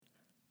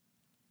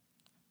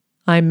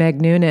I'm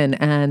Meg Noonan,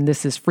 and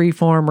this is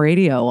Freeform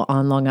Radio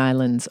on Long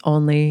Island's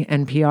only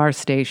NPR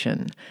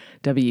station,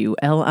 WLIW-FM,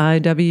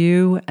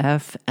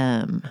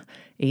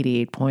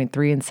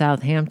 88.3 in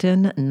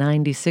Southampton,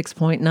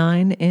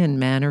 96.9 in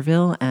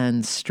Manorville,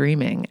 and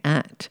streaming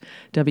at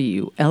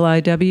wliw.org/radio.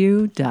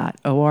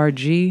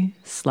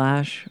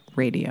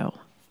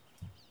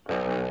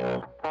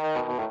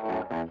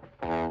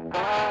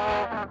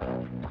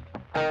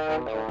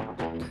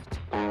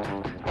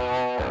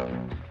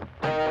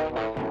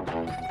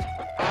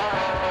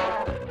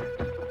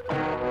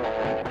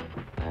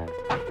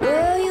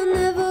 Well, you'll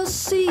never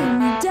see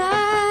me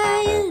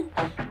dying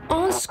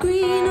on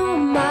screen or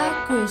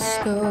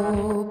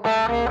microscope.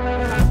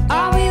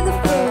 I'll be the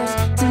first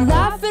to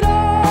laugh it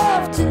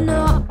off, to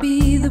not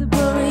be the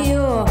butt of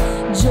your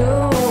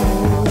joke.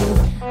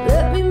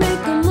 Let me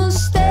make a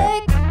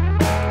mistake,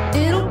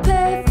 it'll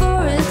pay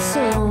for its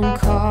own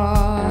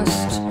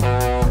cost.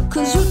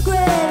 'Cause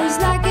regret is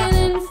like an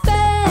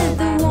infant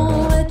that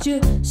won't let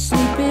you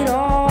sleep it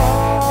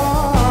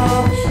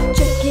off.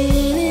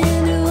 Checking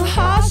into a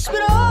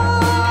hospital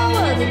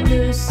where the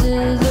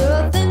nurses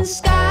earth and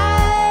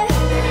sky,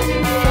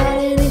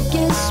 fighting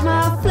against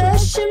my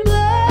flesh and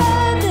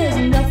blood. There's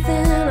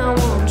nothing I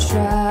won't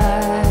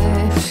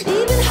try.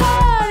 Even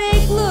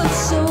heartache looks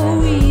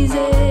so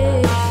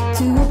easy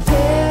to a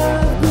pair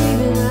of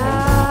grieving eyes.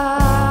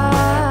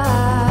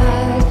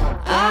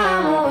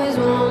 I'm always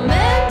one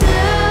man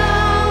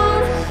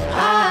down,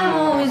 I'm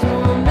always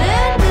one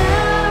man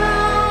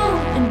down,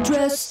 and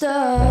dressed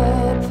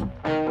up.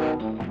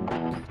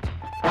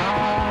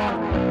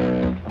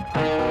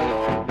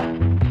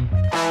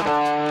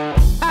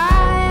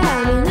 I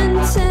have an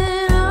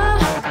antenna,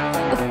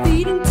 a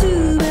feeding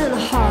tube, and a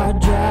hard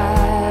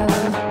drive.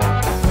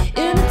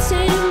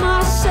 Entertaining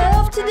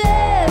myself to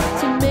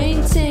death to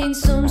maintain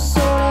some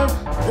sort of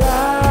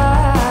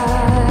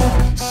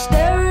life.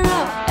 Staring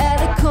up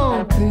at a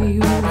concrete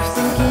roof,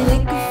 thinking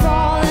it could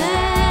fall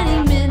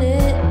any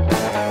minute.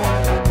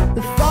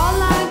 The fall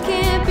line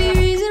can't be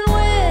reasoned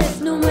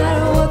with, no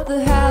matter what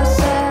the house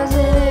has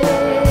in it.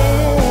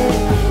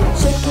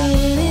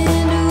 Checking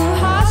into a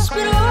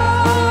hospital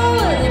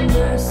where the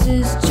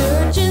nurses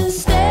church and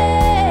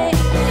stay.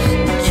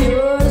 The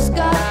cure's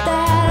got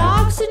that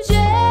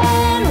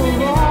oxygen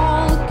we're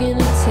all looking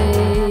to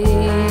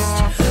taste.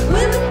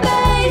 When the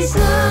bass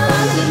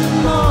lines and the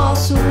mall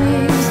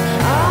swings,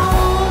 I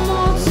want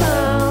more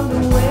time to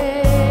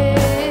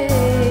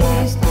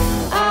waste.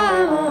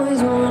 I'm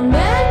always one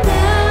man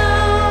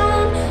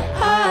down,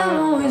 I'm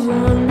always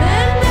one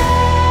man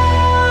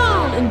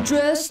down, and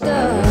dressed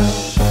up.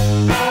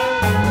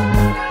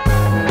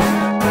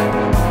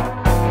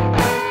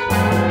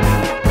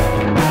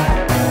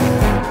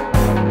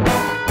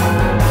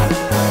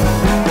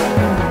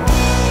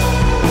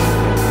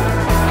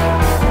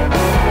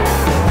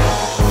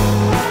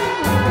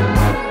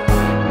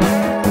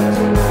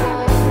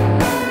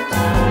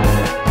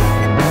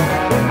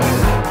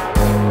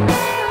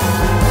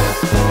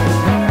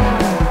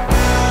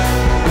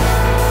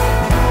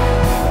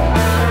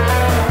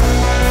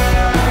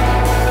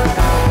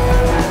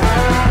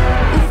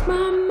 If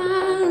my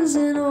mind's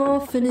an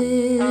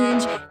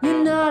orphanage,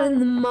 you're not in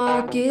the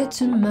market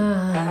to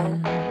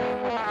mine.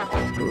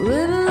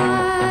 Living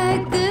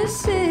like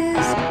this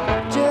is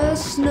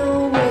just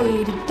no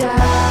way to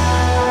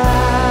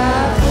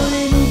die. Put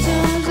it in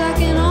terms I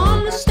can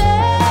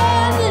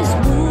understand. This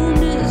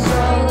wound is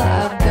all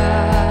I've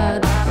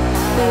got,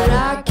 but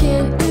I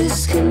can't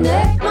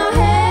disconnect my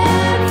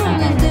head from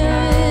the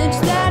damage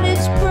that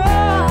it's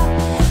brought.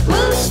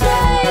 With a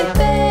straight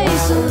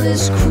face on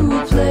this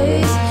cruel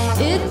place,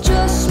 it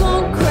just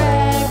won't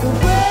crack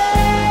away.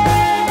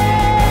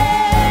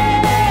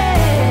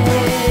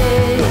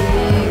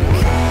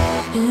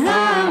 And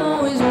I'm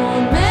always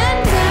one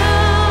man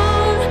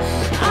down,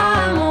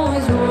 I'm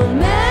always one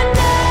man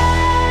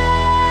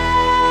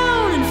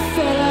down, and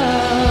fed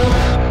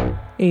up.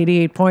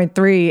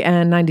 88.3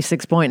 and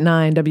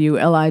 96.9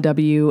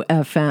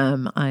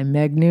 WLIW-FM. I'm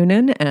Meg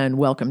Noonan, and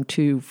welcome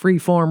to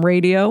Freeform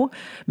Radio.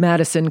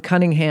 Madison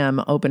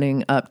Cunningham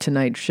opening up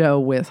tonight's show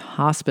with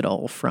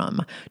Hospital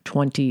from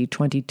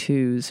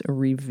 2022's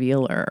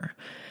Revealer.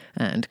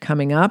 And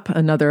coming up,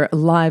 another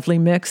lively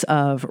mix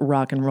of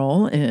rock and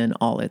roll in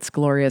all its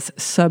glorious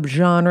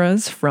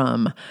subgenres,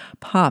 from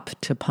pop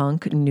to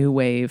punk, new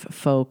wave,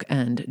 folk,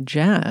 and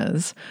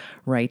jazz,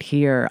 right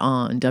here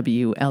on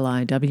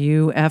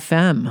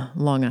WLIW-FM,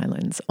 Long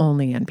Island's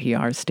only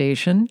NPR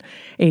station,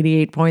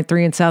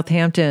 88.3 in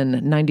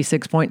Southampton,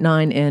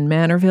 96.9 in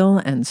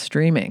Manorville, and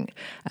streaming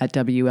at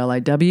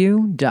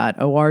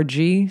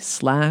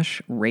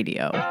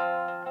WLIW.org/radio.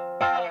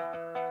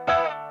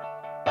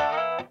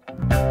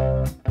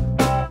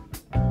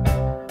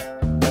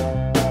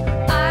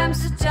 I'm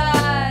so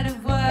tired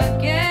of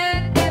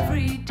working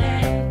every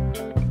day.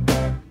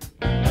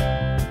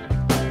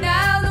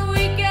 Now the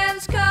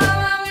weekends come,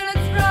 I'm gonna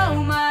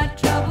throw my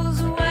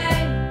troubles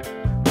away.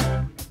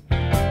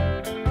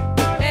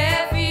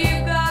 If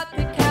you got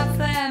the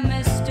cafe,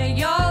 mister,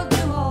 you'll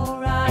do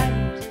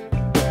alright.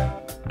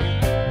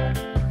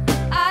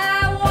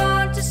 I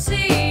want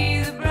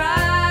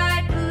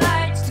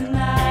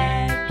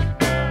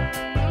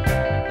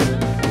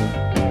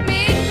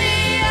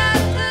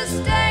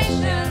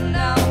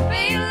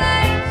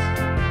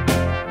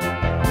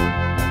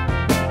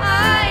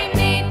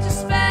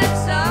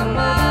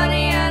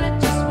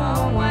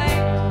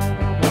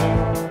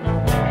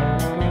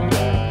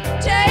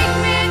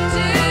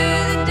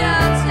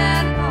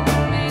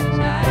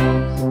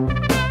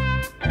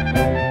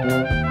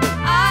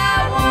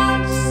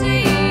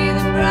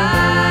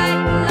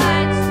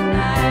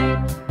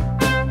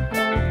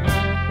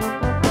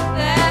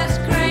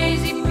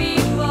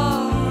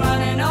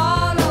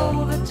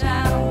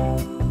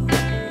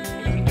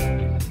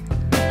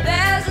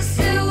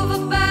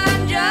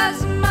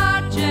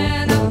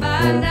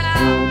find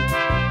out.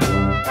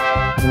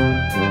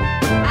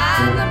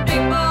 And the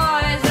big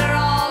boys are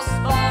all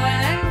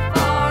spoiling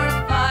for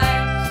a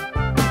fight.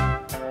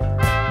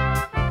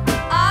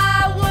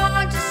 I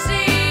want to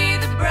see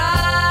the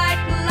bright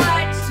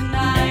lights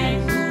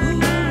tonight.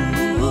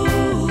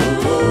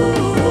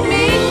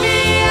 Meet me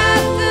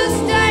at the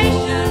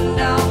station,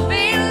 don't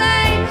be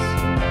late.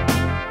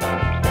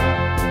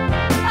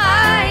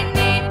 I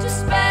need to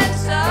spend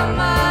some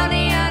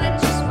money and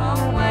it just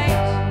won't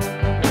wait.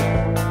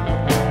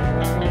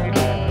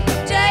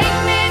 Take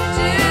me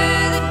to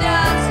the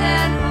dance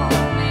and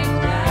hold me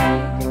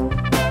tight.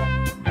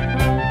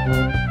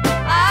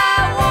 I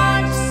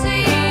want to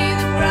see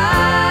the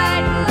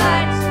bright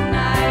lights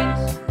tonight.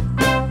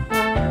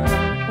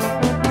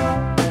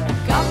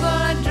 Couple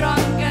of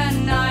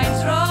drunken nights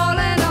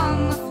rolling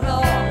on the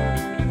floor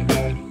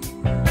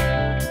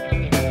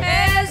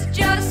is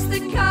just the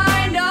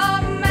kind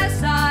of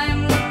mess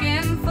I'm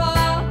looking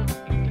for.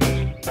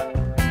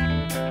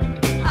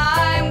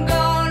 I'm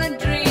gonna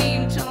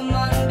dream till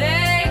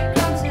Monday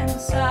comes in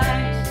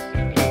sight.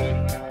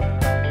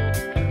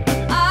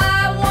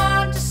 I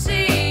want to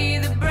see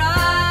the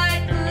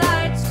bright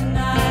lights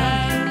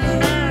tonight.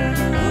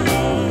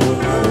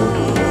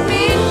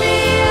 Meet me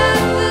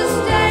at the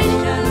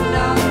station,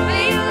 don't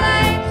be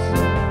late.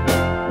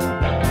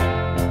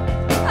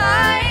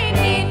 I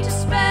need to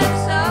spend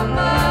some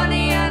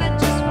money and it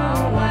just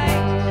won't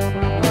wait.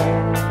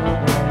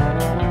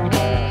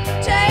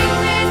 Take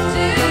me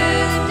to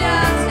the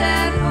dance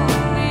and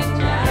hold me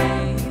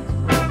tight.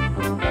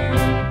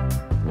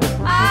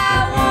 I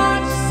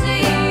want to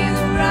see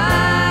the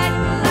bright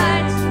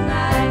lights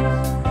tonight.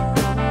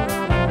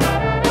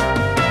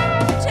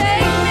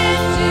 Take me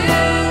to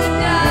the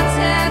dance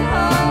and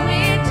hold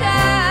me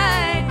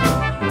tight.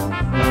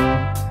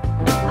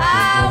 I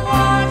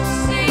want to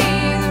see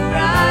the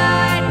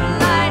bright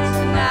lights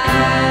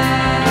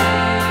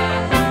tonight.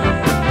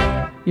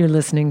 You're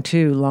listening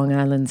to Long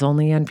Island's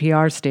only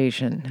NPR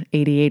station,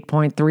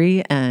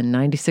 88.3 and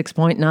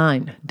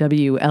 96.9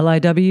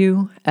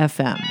 WLIW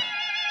FM.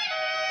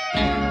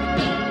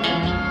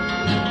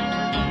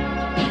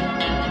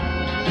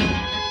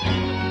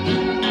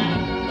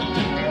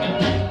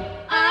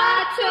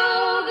 I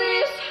told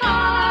this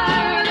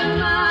heart of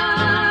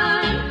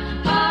mine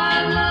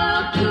our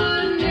love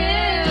could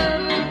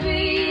never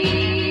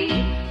be,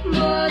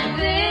 but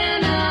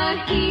then I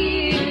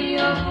hear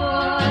your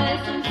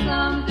voice and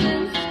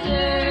something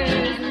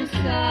stirs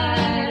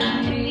inside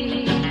of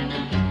me.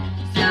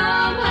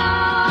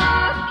 Somehow I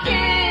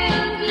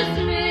can't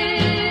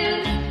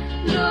dismiss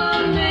the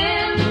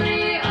memory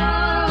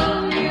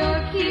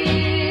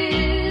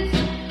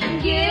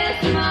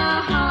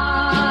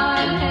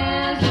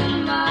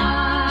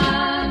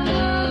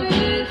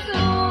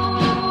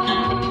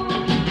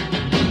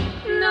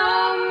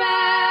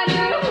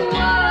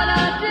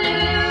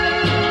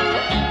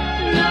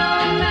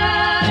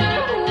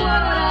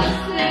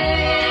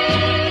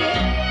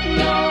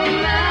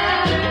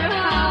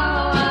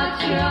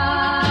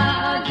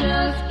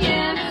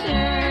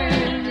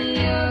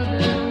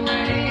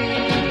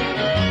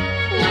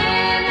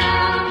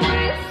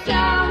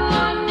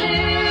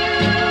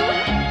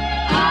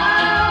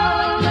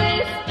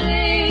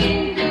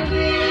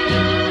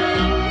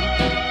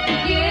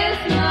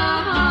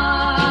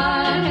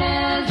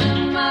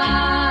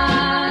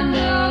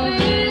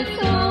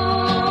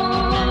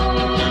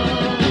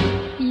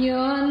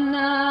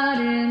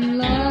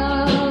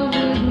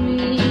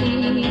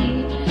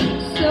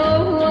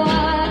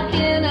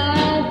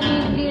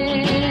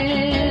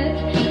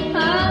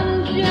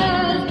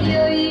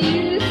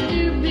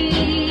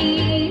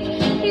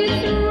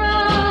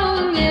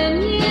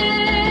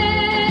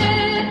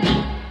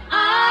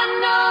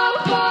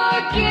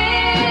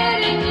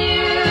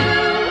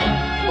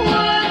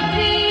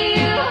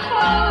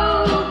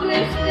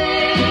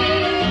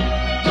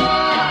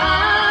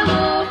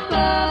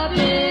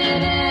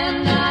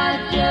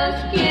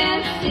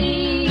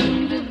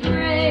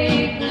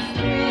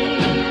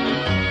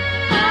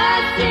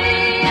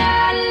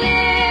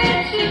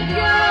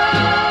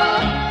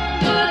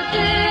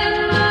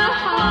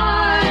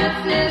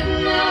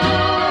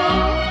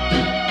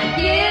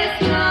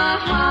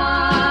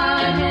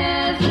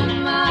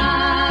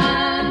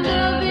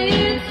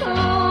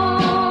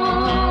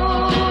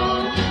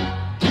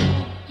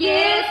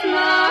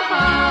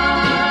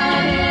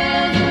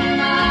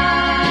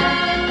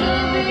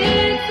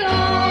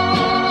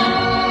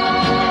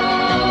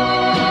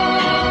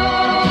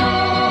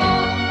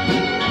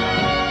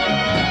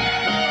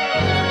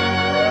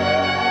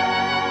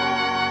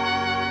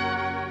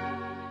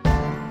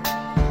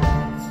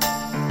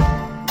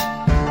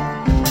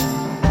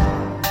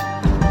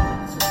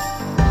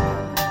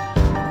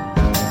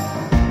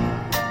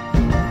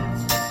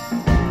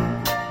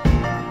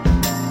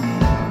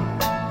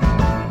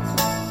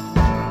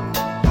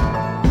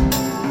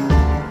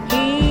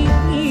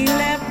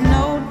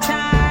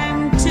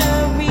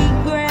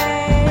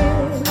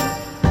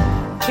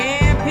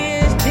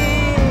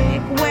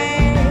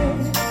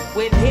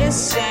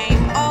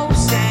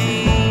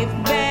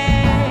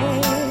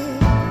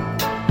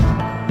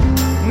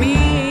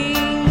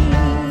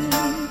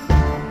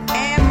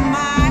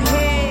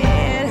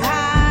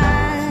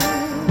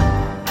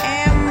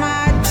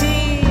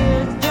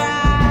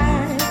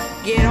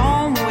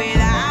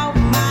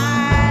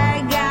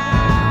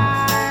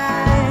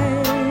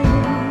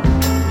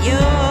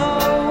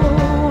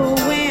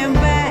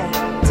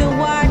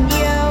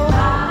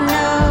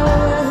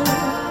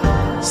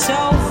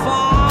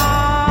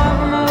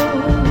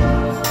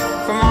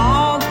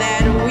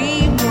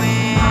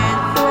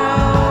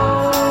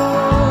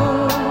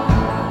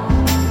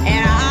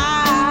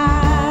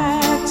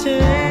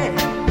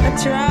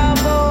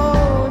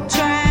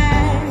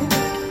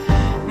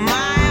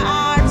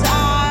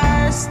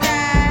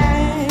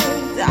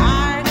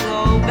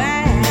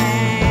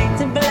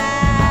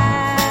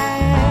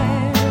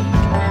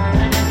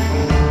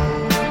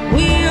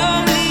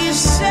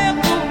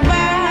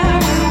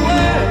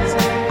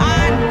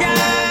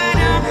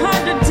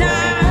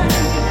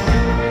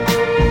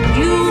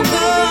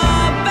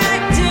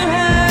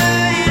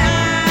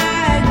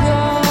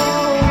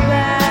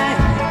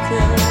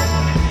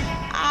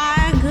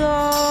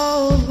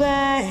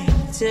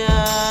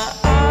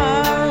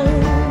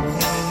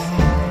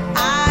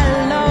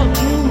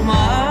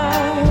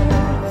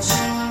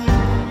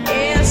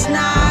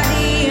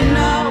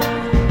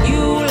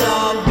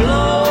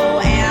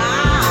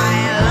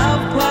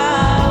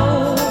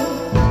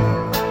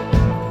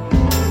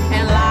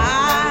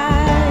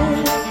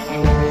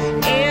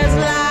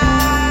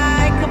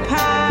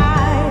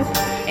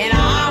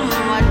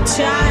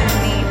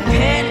shiny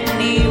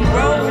penny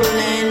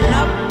rolling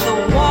up the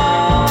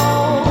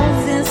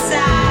walls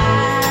inside.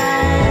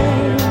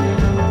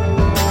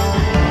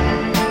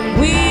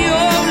 We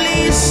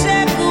only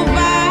said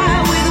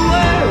goodbye with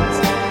words.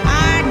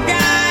 I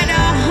died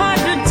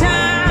 100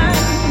 times.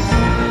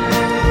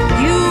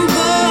 You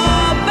go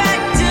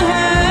back to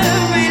her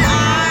and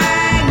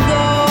I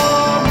go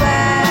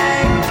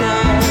back to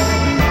her.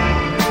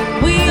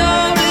 We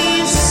only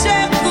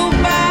said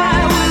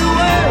goodbye with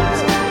words.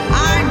 I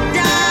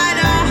died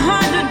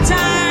 100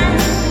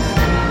 times.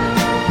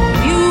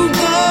 You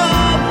go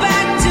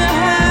back to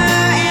her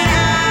and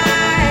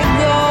I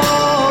go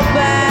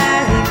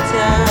back to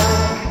her.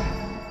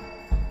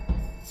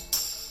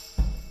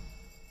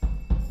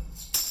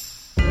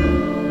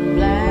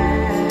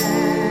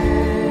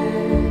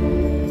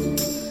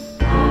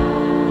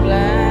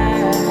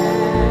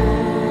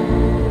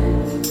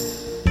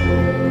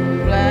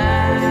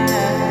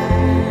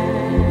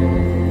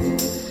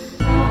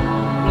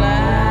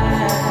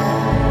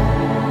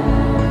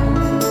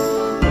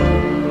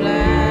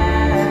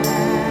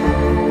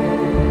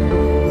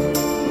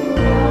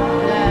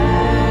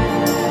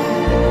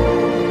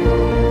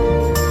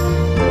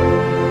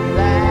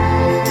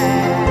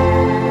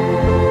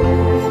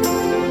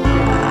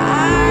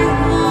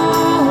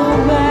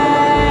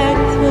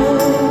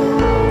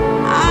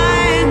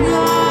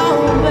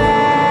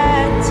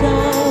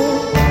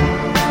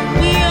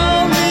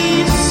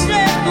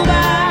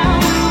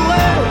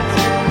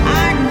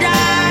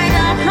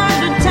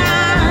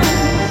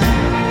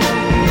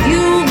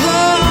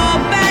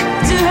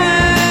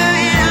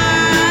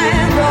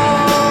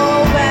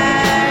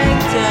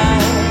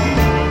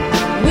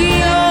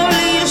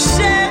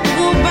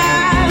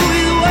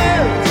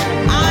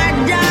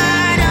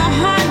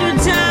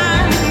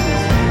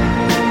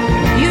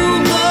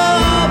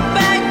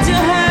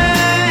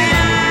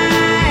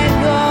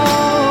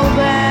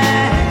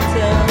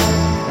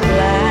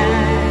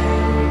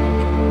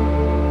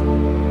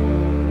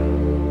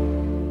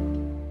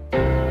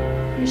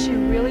 Is she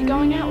really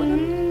going out with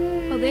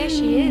him? Well, there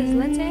she is.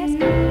 Let's ask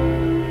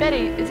her.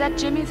 Betty, is that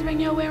Jimmy's ring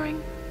you're wearing?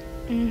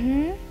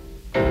 Mm-hmm.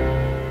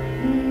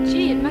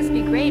 Gee, it must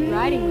be great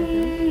riding with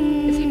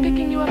him. Is he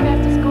picking you up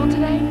after school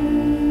today?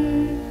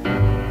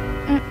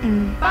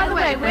 Mm-mm. By the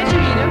way, where'd you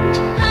meet him?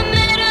 I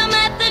met him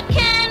at the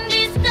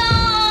candy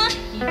store.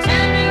 He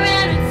turned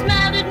around and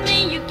smiled at me.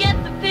 You get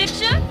the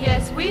picture?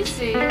 Yes, we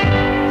see.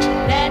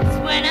 That's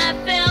when I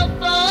fell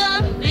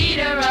for the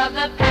leader of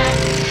the pack.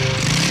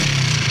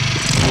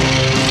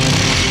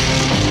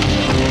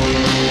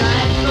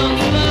 My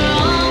folks were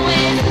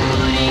always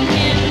putting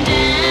him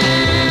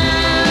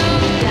down.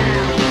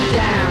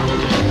 Down.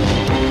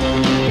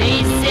 They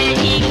said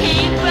he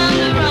came from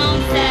the wrong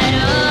side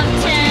of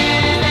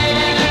town.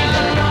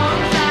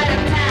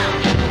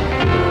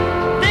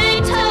 They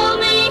told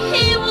me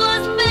he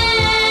was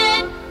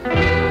bad,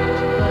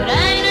 but I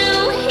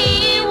knew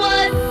he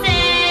was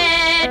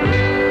sad.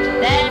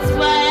 That's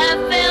why I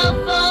fell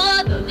for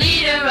the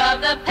leader of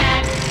the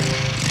pack.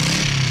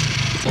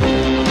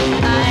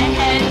 I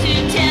had to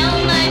tell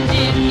my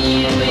Jim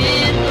you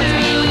went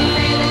through.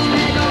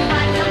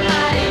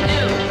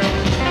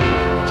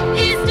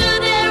 He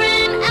stood there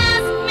and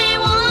asked me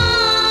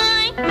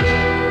why,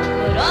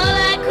 but all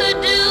I could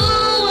do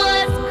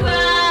was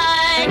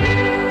cry.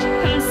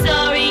 I'm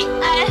sorry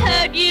I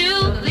hurt you,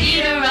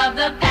 leader of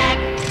the pack.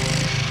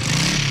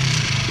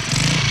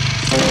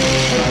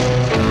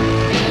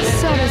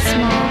 Sort of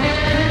small.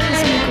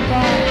 Kissed me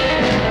goodbye.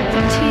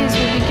 The tears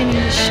were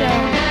beginning to show.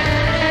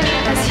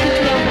 As he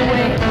drove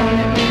away on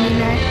that rainy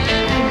night,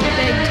 I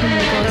begged him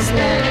to go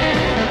slow.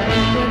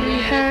 What he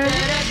heard,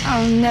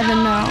 I'll never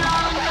know.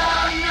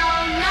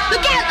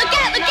 Look out, look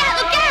out, look out,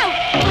 look out!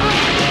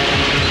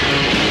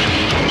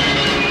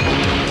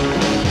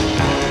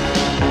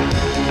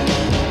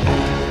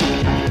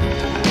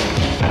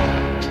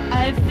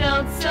 I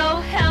felt so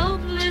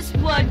helpless,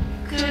 what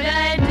could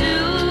I do?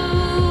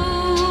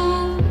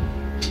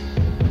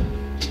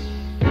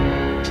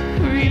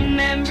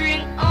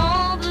 Remembering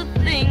all the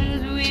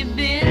things we've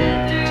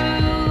been through.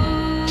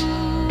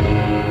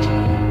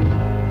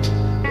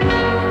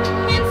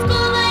 In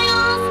school they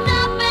all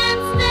stop and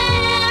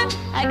stare.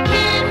 I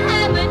can't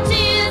have her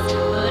tears,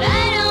 but I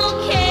don't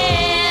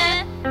care.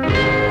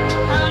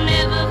 I'll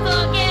never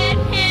forget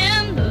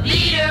him, the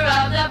leader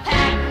of the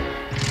pack.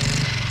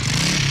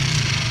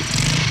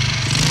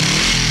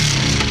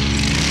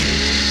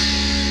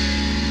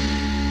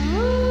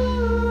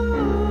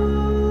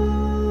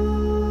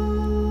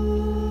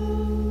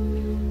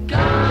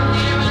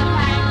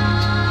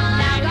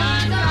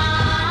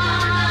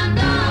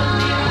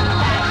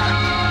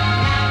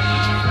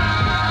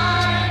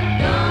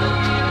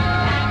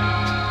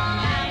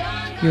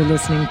 You're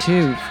listening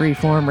to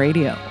Freeform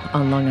Radio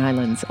on Long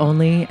Island's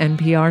only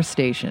NPR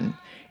station,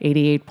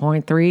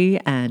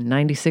 88.3 and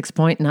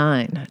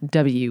 96.9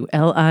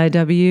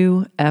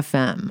 WLIW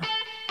FM.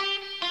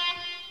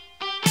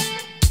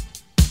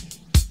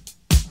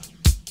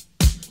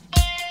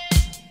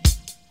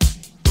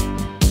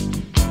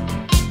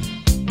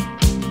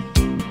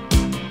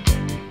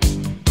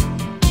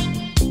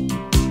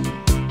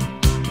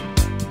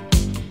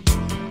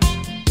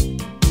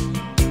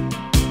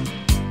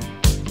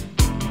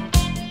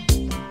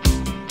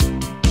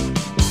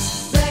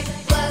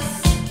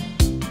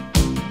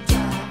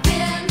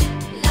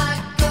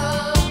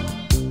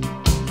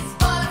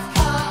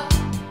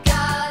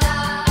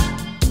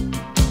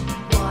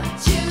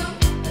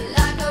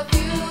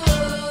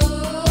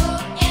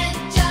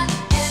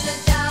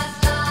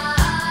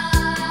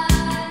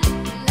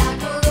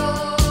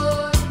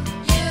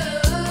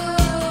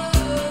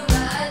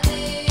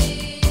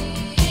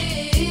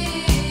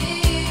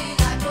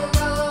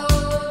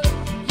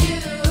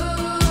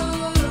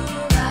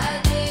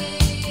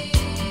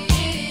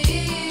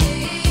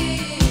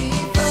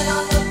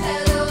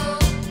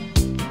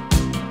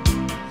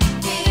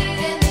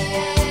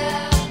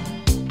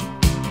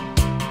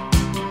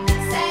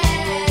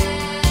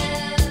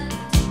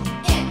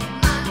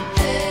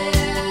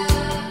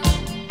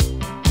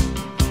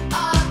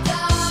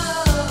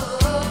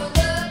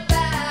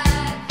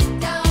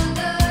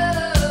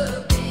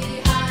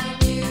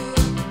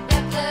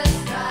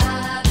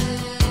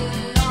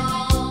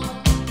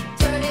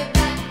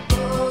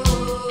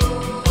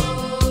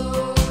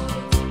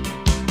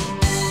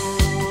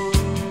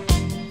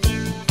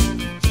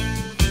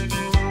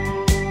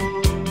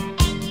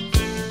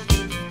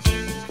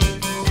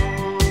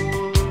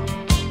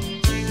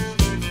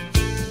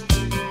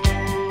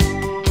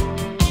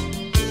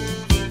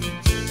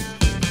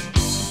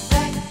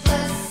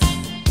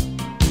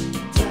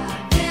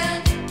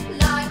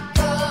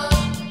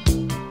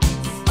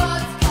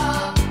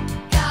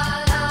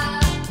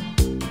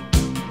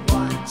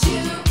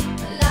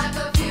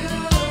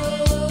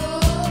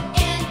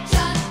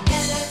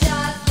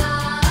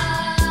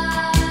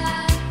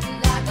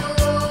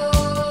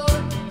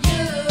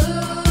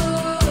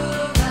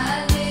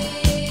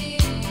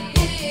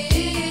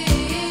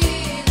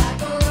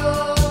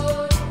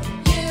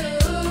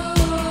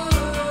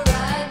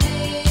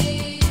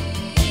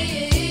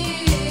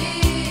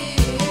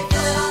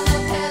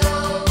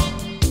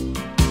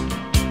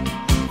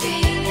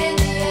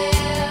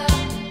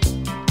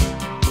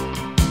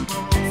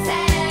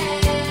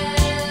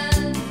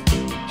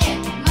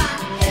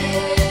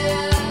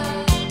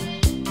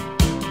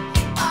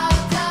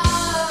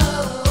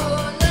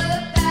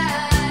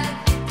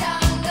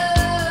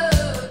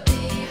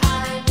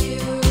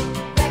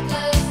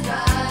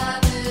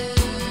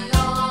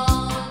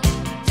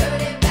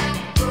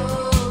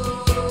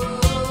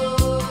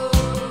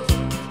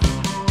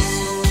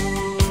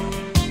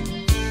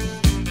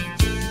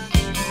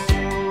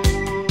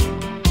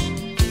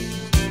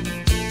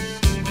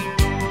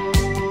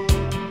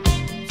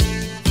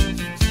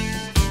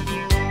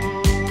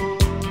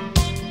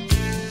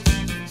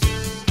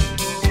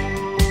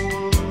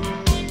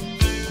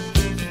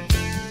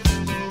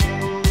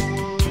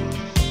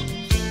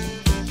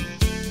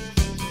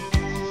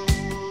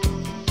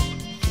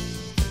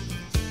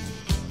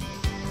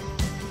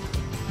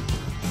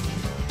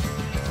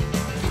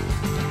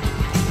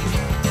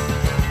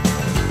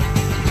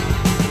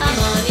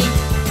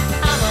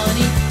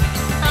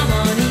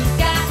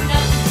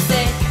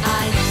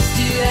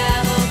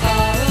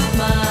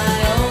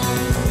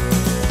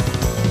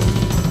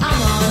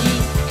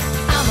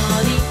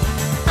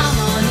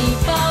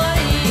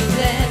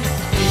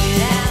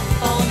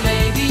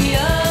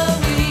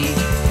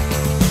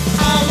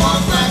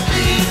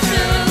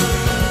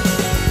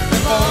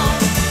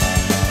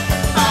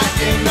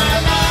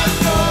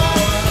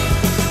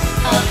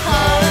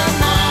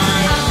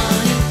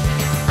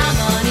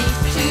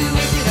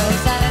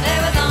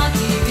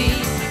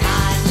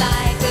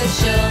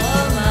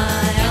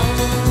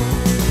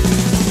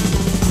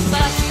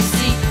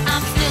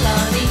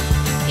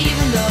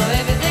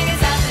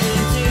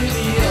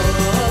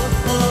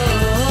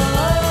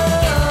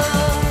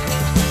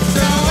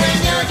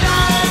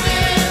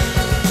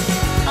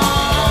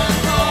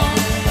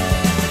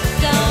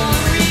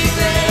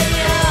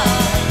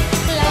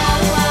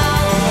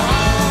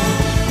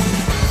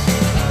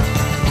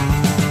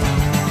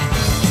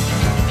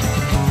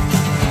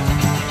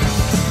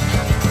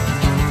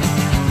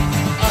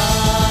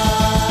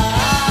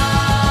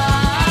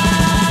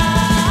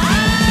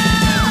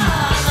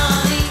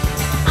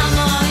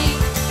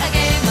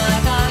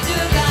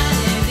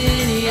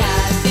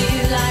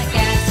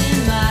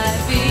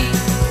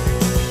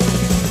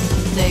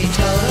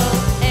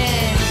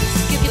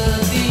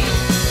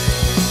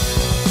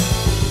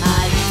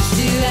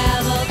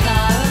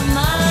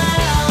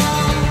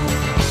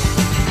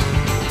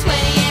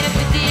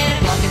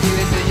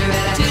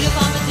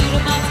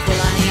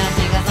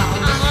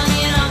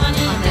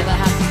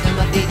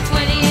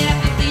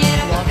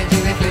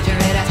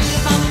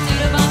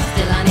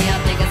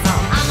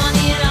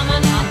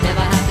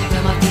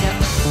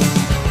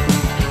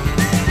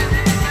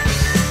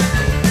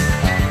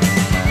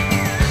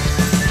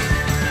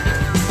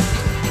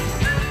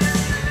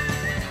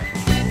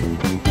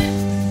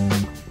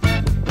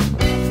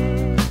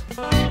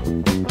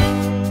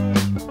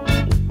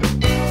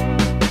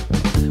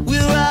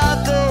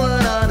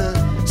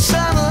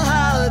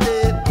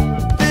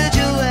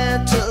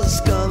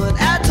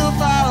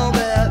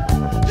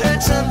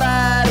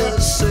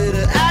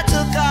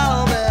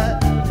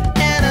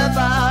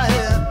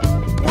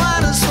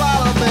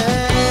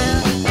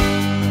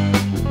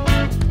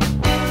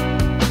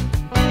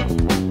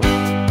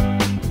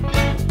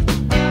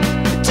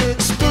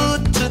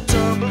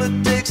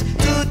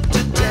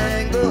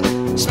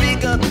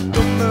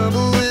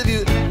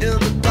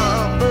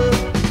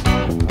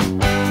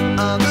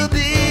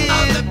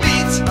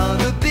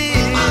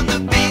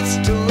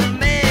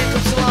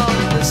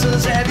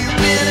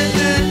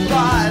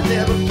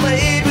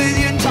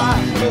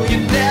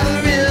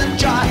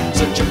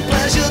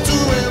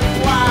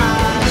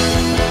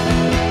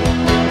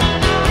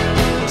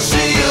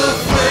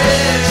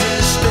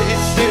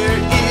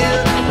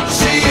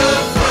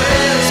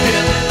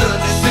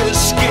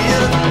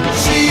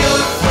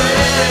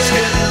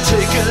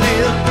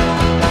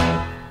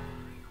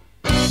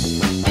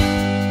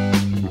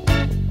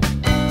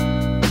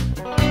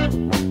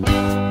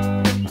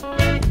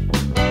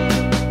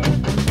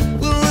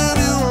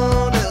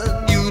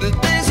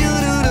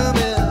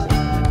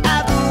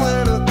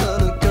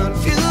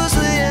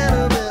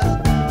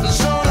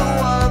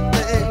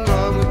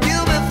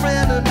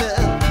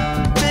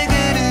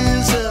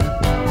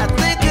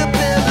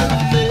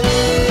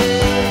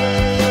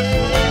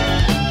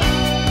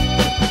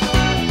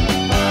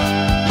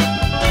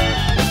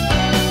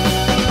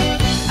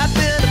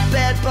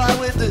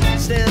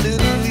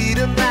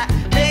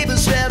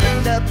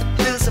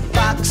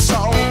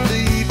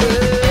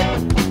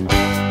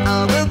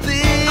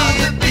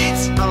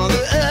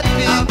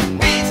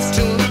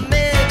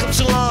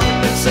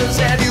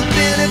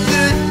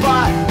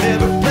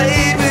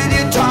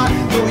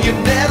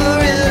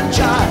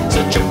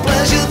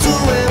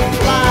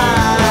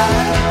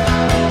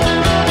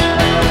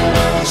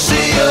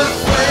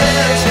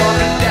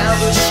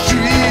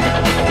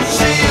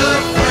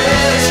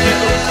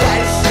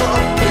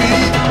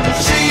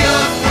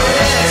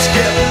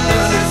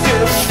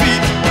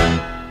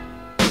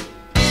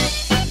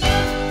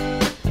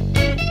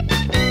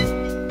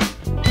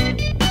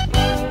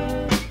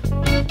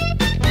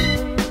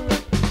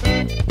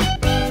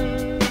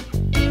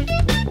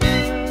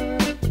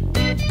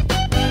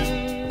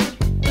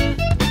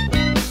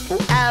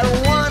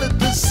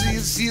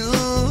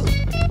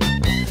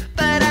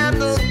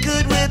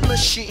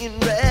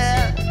 machinery.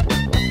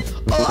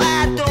 Oh,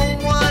 I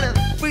don't wanna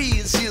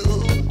freeze you.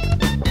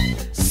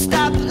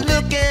 Stop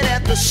looking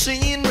at the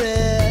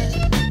scenery.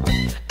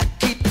 I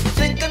keep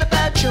thinking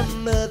about your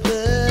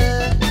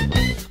mother.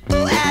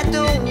 Oh, I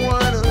don't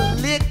wanna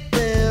lick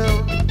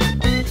them.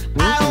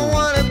 I don't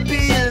wanna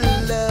be a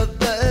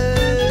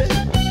lover.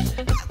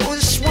 I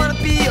just wanna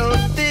be your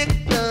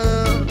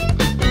victim.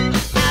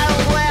 I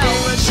don't wear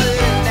much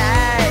at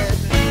night.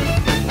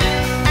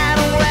 I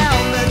don't wear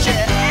much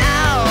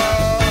out.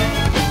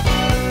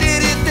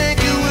 Did you think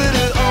you would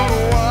have on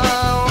the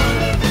wall?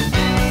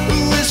 Who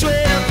is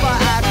waiting for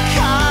a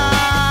car?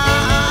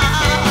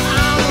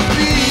 On the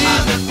beat,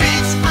 on the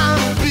beats, on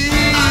the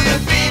beat, on the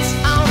beats,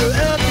 on the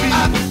upbeat,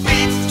 on the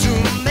beats. To a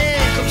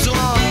man comes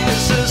along and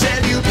says,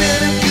 have you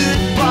been a good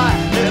boy?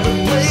 Never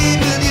played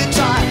with your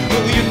toy.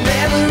 Oh, you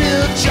never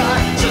real joy.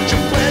 Such a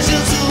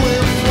pleasure to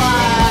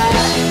imply.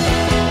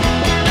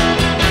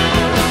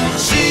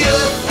 See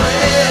your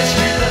friends,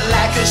 feel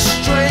like a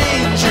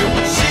stranger.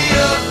 See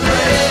your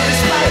friends,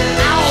 despite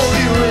all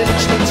the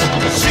arrangements.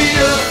 See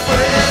your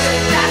friends,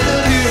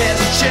 nothing new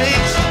has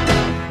changed.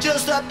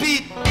 Just a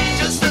beat,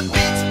 just a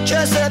beat,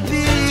 just a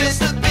beat,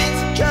 just a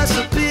beat, just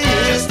a beat,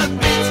 just a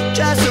beat,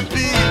 just a beat.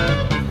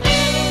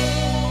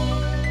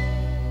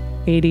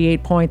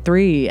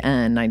 88.3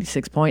 and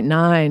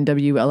 96.9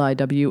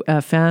 WLIW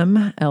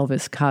FM,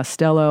 Elvis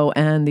Costello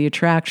and the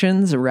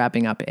Attractions,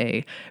 wrapping up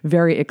a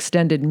very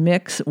extended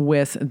mix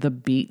with The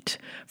Beat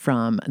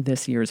from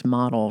this year's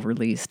model,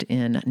 released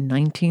in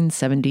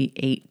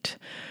 1978.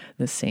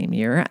 The same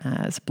year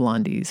as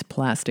Blondie's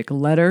Plastic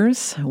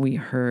Letters. We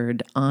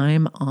heard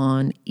I'm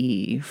on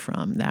E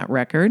from that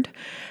record.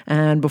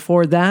 And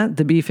before that,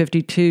 the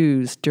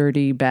B-52s,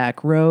 Dirty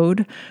Back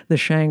Road, the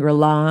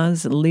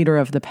Shangri-Las, Leader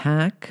of the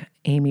Pack,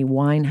 Amy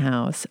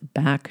Winehouse,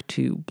 Back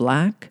to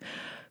Black,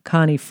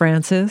 Connie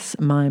Francis,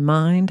 My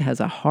Mind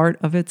Has a Heart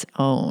of Its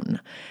Own.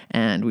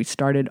 And we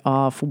started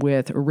off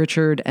with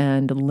Richard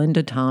and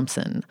Linda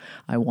Thompson,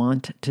 I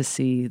Want to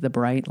See the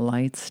Bright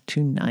Lights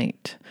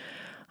Tonight.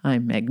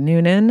 I'm Meg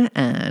Noonan,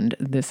 and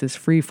this is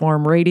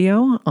Freeform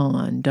Radio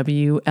on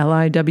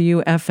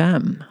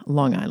WLIW-FM,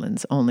 Long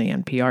Island's only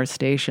NPR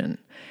station.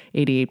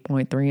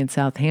 88.3 in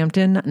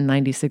Southampton,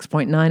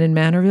 96.9 in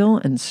Manorville,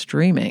 and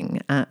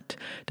streaming at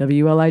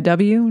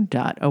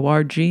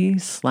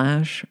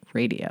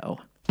wliw.org/radio.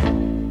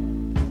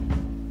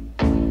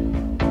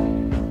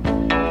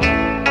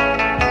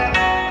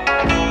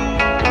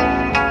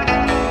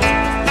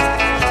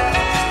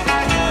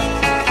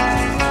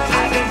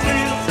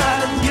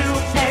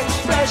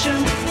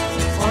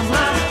 On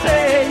my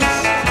face,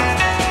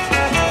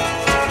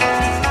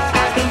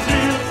 I can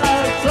feel a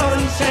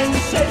growing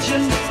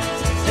sensation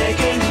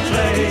taking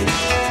place.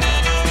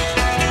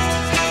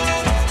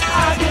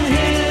 I can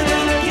hear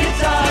the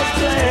guitar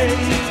play,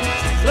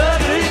 but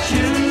it's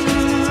you.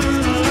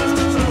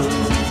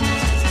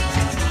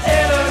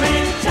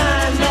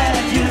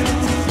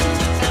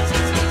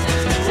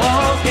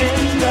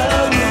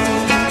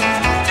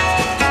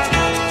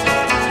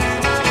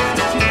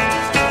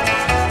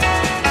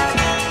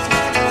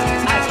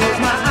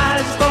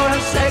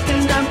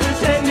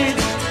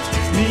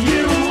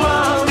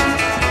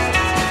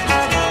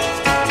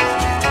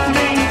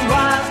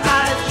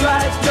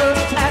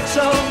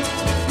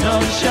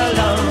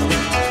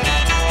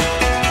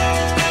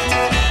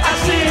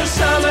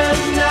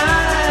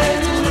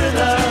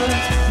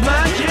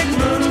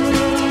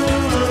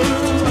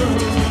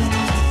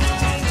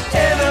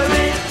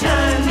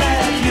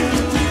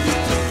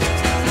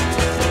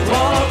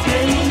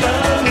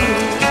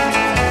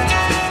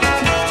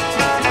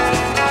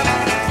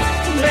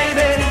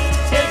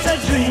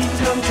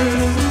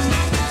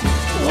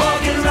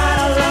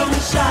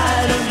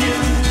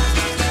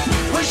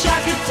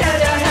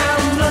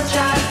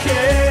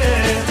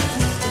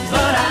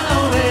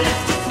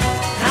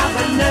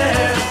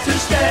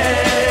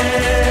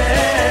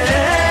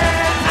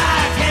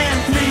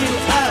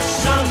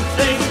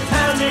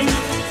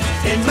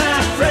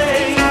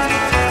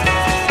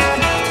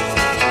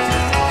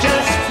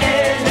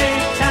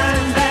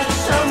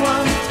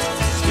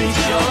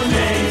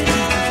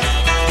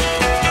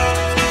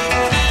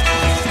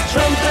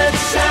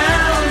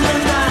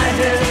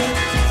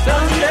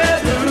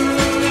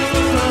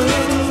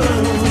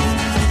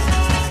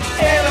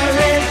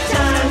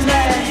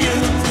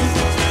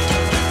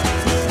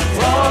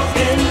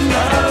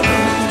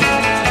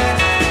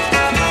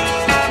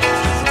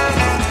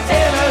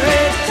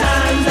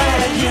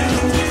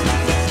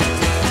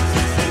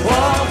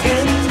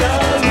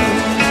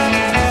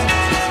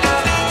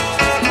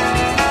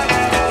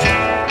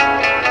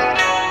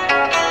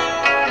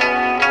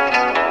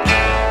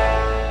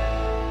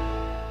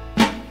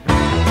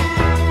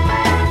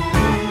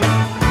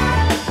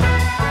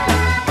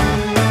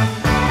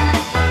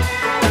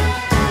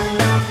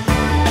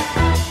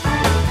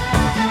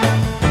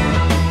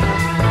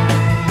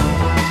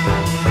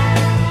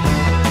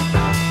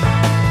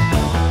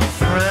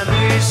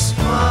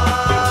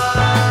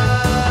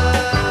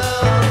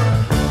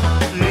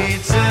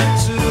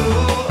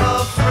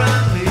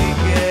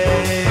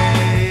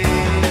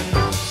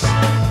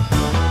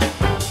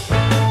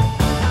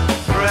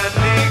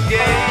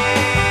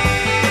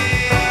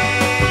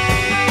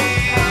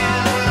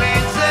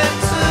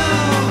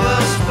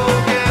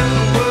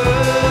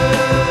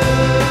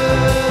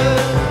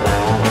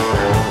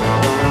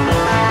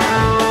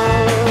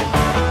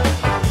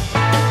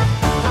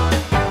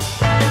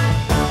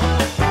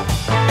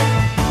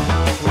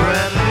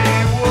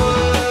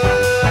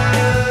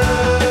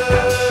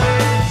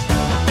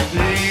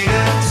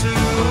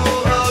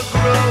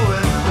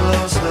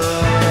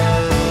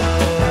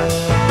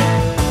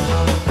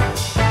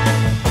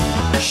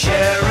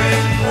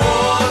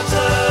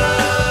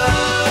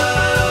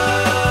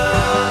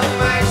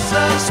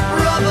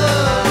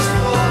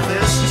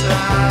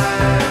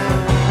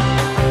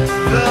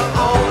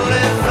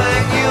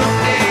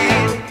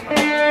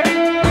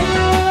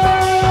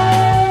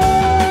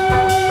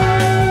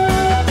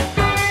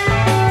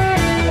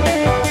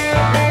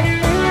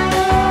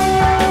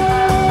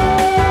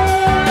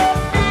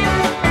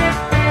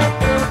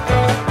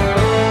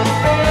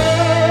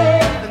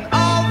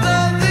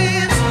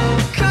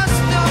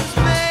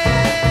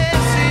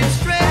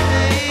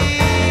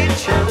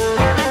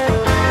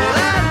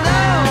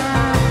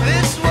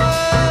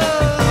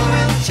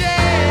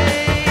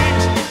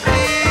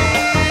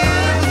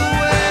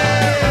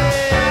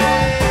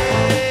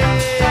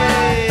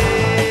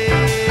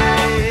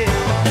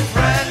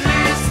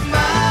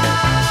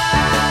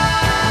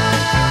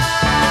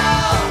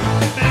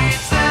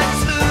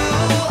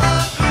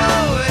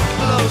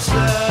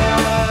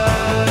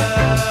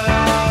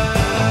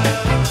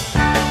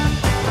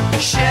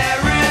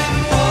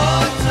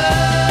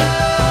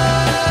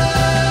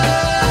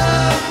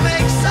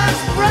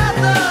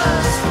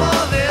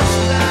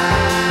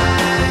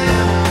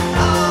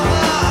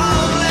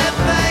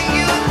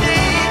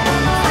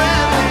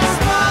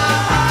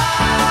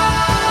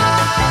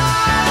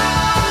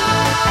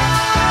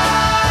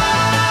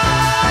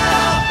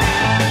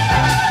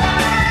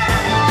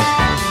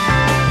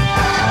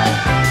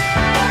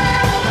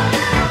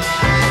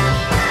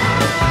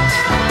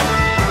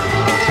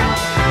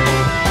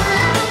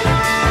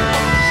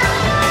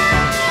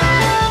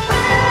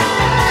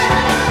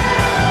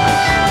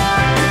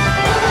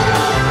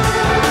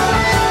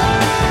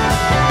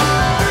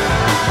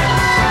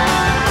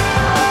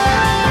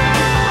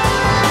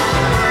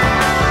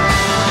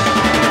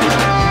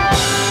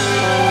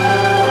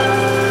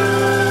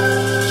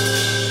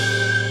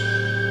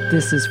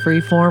 This is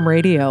Freeform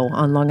Radio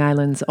on Long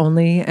Island's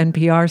only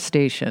NPR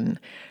station,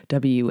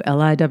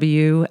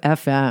 WLIW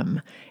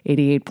FM,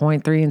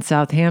 88.3 in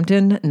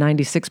Southampton,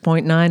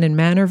 96.9 in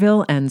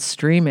Manorville, and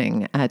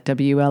streaming at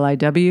wliw.org/radio.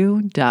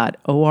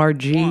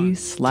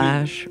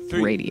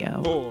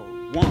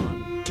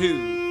 1,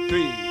 2,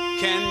 3.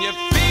 Can you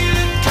feel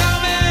it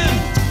coming?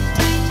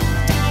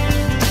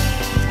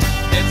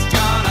 It's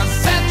gonna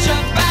set you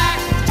back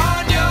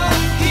on your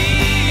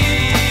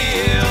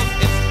heels.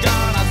 It's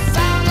gonna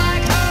sound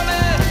like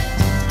humming,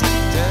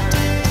 and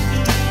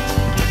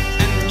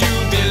you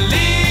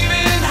believe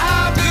in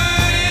how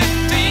good it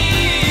feels.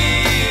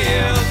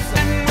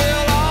 And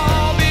we'll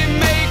all be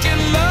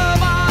making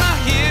love on a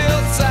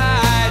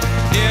hillside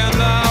in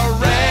the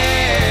rain.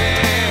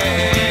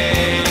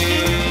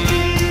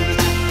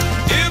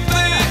 If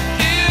the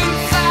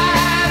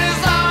inside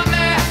is on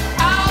the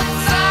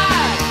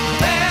outside,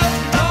 there's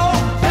no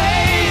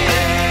pain.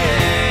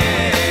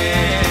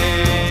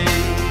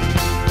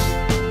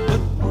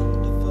 But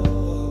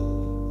wonderful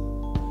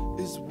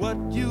is what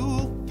you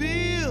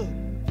feel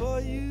for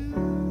you.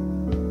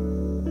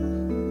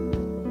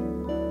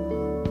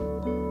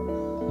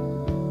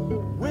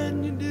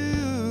 When you do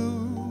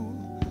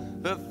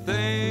the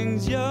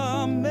things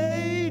you're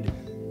made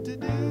to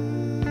do.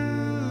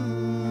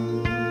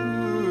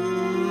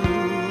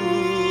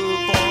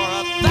 For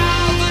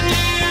 1,000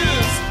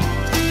 years,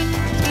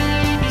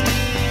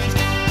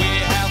 we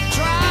have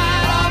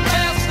tried our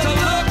best to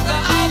look the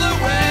other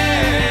way.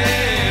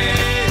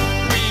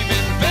 We've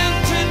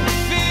invented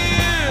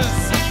fears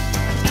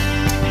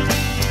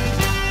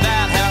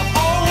that have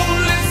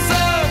only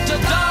served to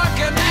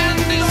darken and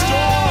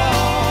destroy.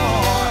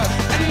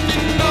 And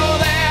you know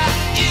there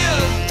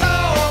is no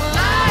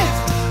life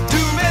to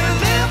be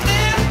lived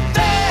in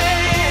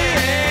vain.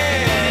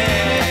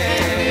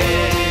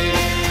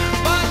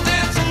 But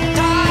it's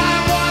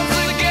time once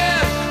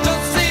again to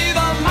see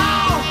the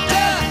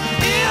mountain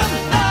in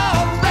the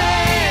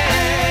rain.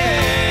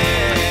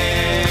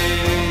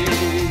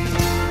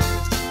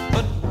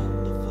 But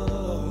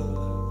wonderful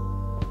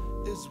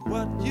is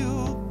what you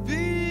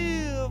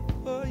feel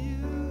for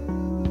you.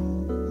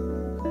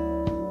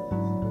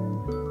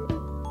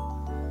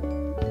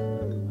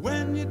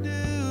 When you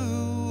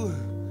do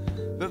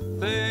the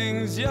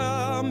things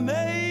you're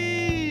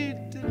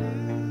made to do.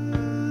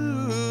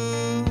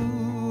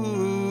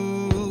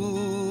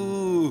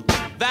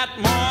 That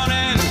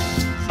morning,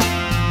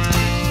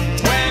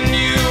 when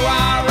you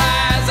are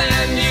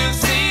rising, you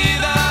see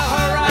the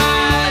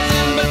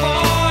horizon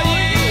before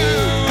you.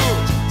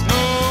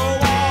 No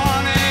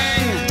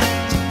warning,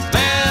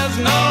 there's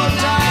no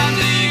time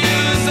to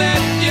use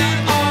it. You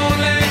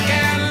only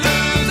can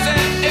lose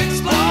it,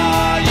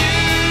 explore you.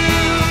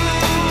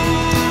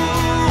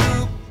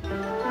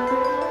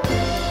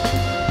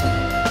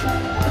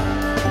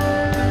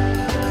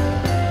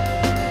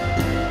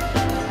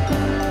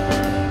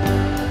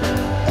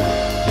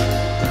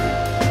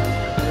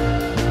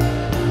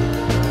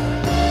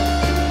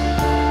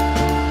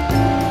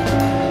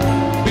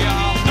 We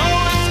all know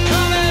it's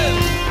coming,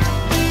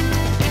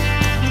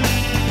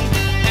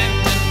 and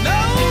you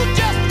know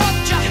just what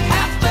you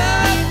have to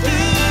do.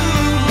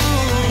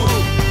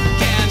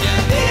 Can you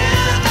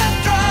hear the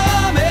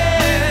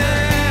drumming?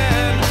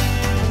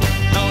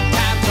 No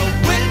time to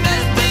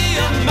witness the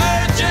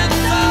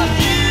emergence of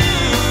you.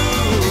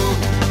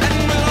 And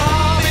we'll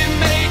all be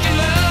making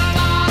love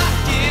on a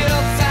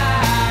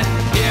hillside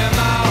in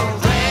the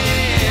rain.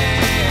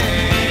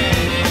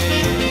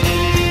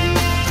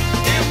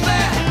 If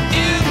the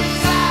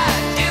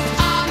inside is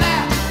on the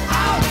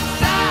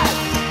outside,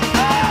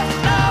 there's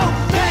no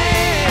pain.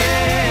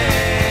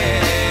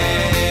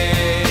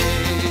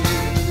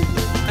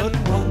 But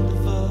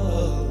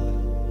wonderful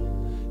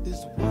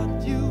is what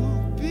you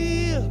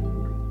feel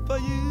for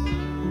you.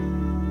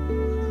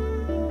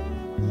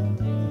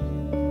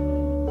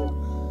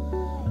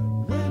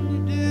 When you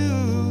do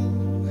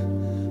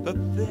the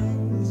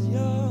things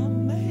you're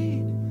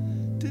made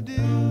to do.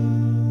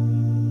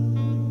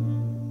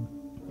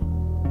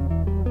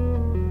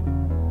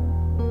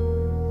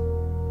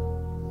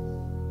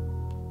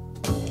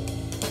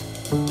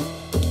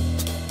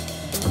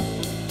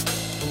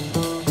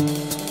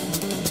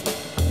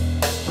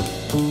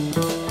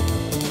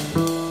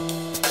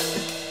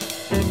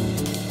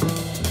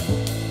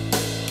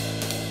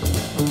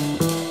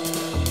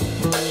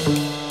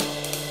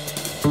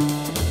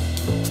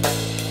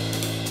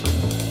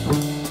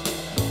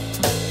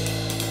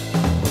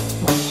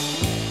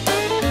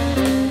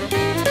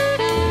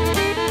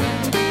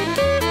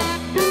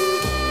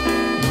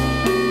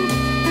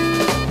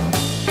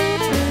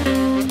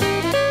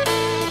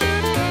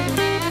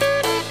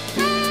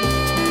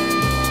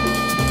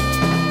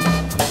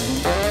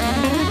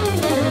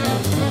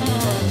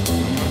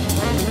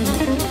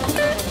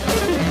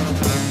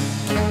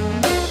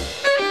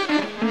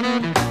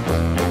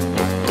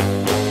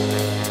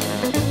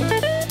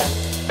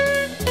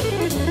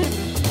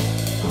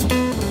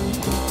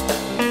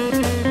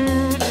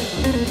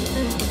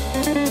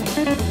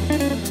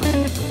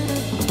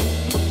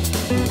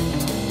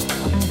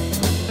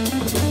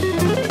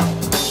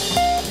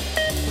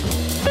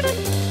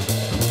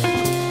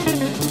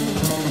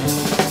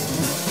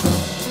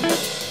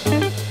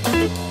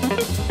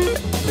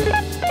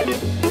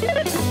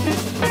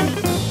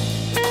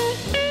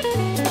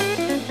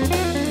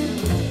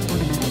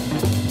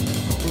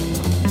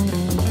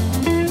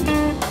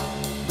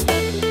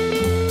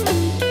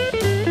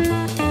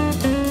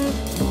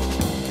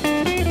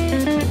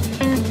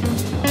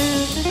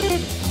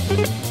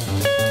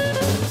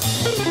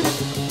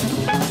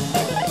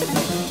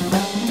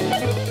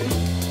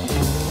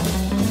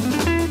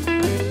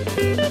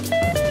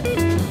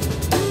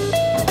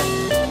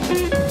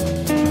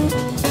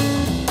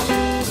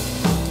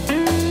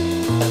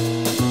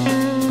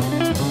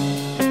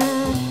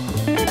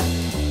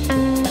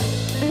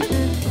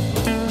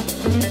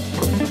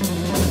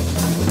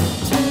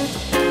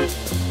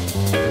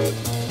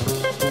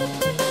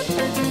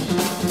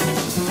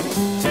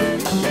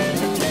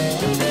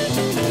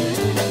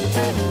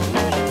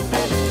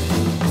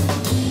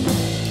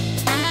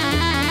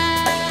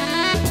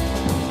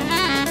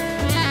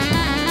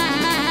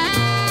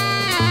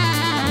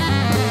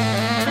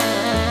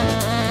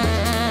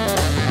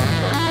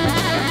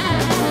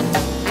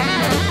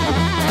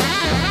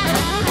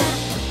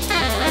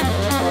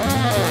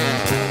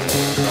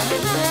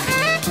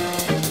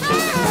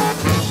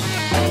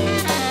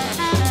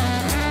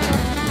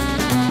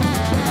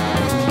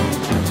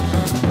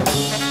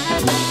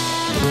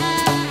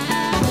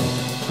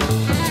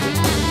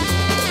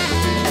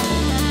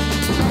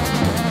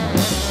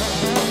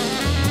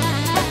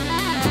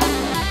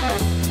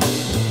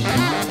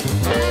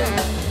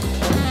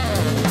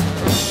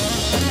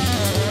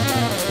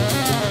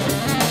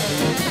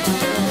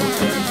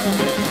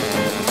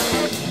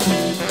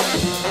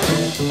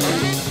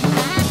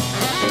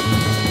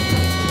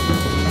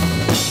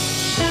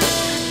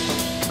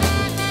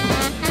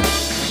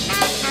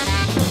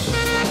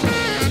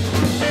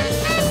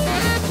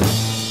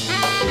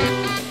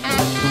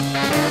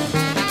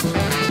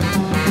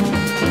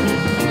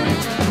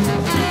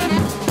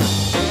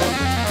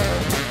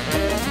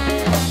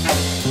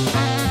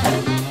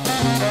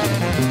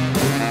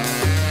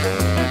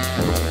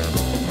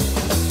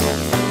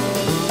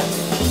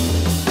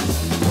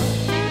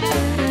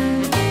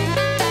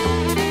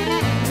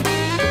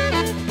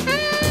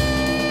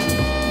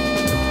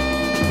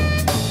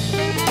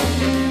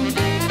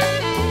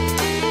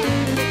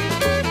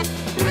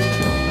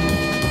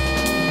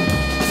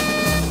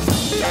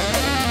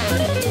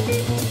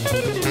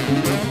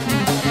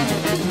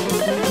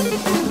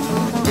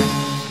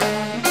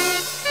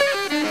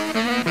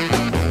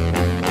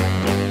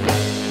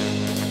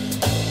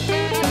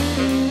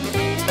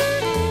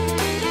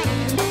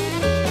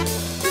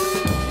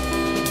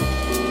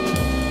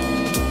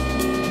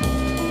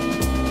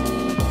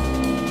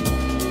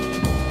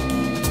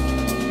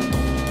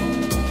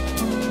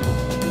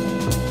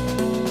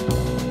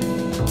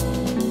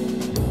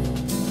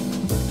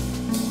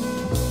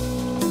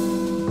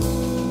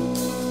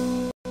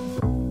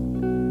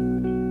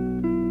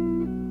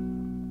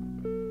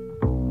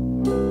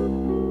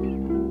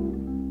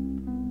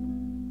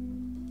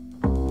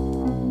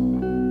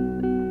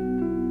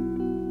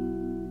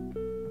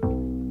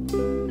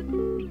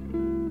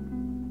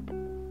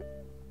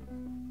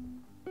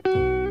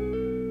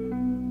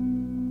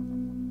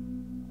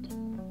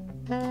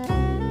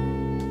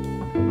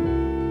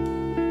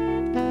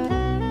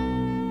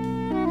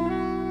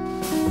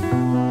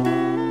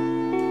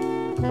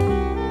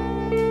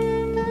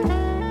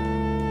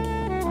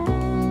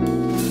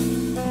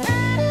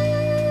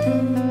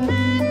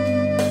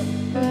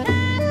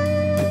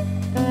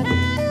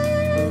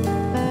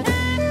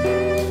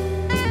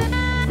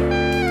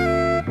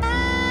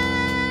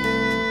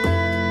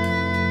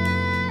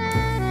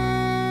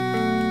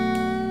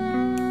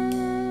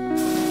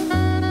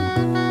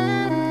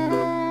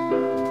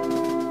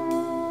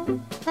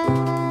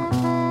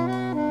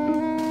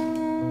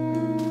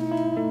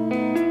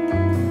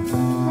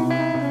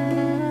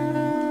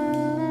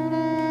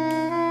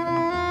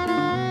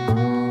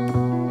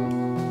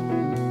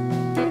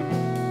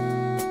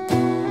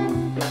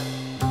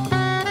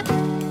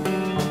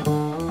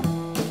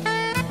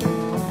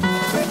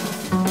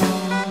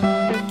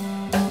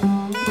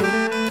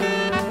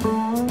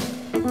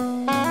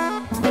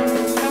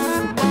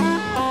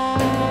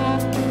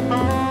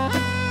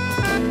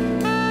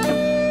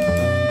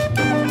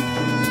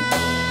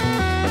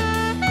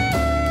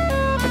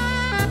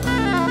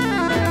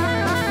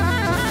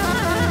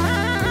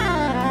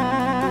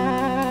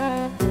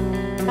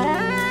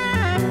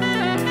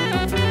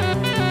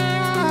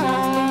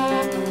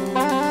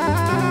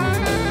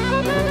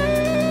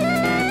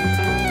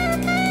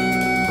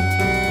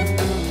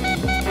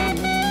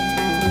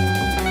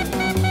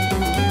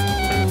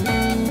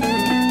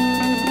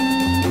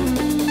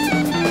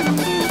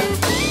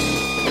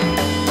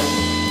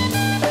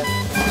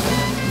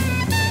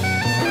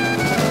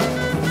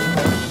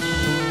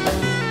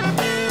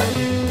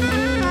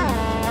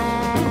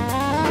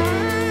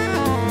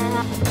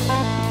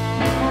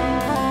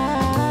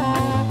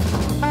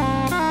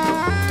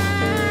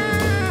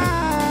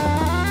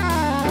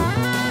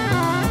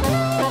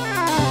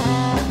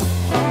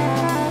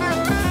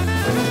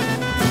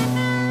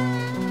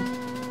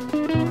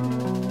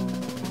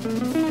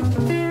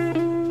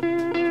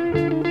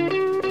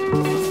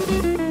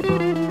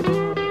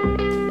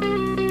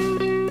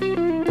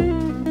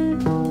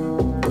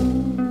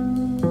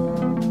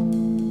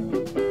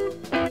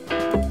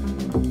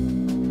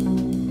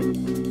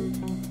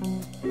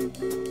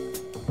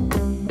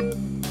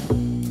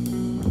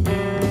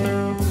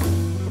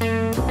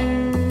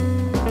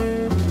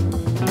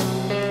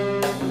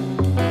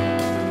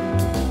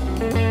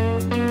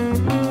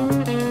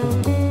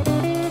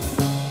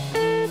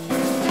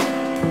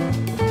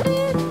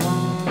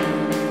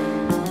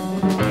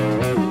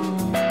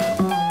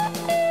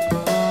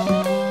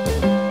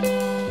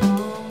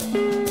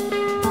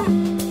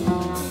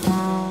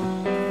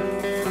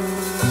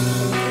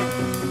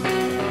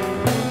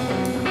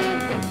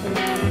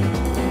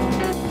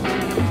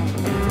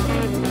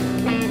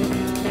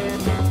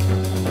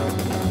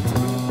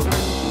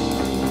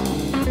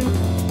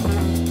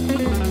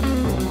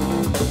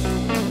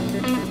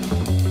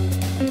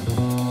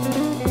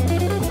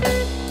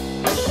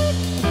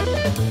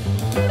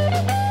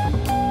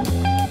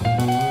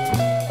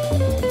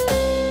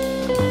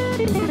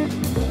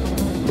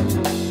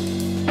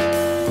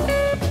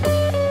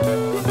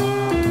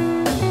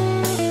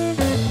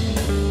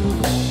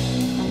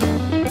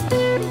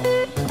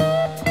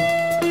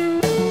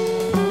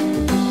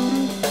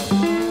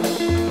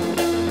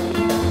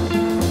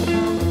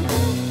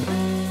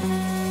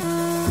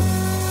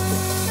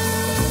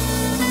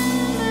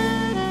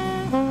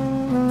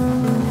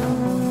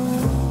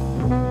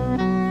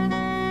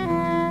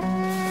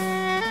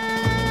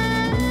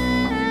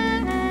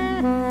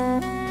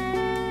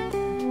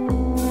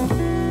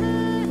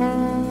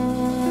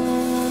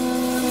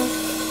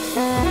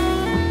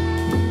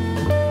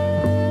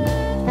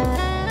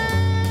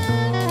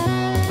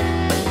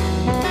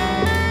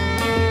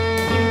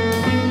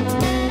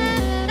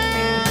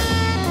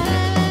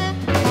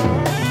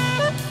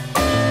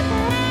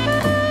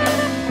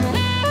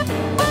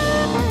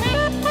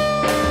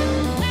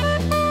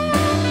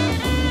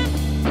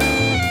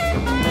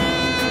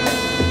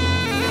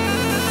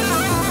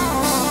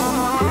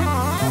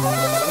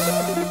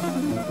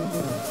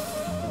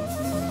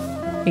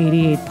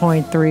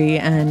 88.3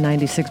 and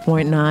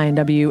 96.9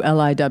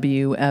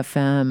 WLIW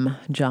FM.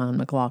 John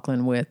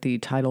McLaughlin with the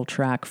title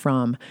track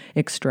from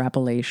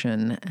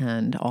Extrapolation,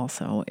 and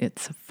also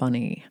It's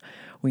Funny.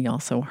 We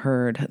also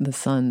heard the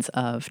Sons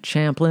of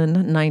Champlin,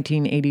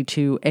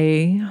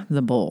 1982A,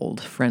 The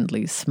Bold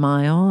Friendly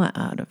Smile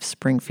out of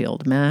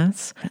Springfield,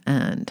 Mass.,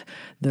 and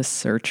The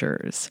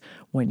Searchers,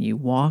 When You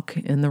Walk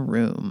in the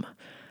Room.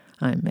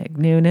 I'm Meg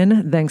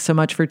Noonan. Thanks so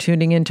much for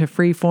tuning in to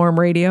Freeform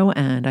Radio,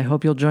 and I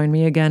hope you'll join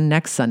me again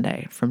next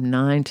Sunday from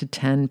 9 to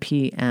 10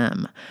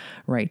 p.m.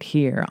 right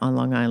here on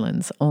Long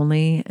Island's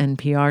only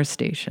NPR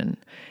station,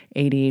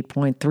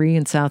 88.3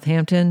 in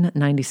Southampton,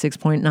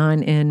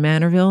 96.9 in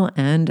Manorville,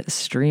 and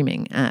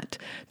streaming at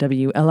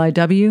wliw.org/radio.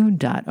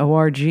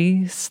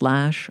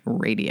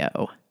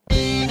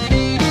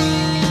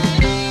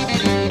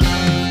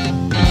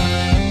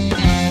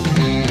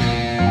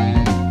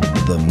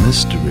 The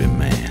mystery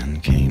man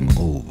came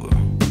over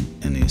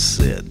and he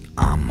said,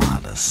 I'm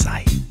out of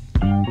sight.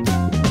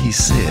 He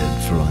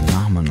said for a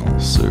nominal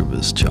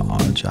service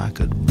charge I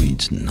could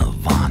reach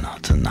Nirvana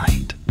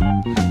tonight.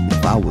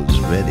 If I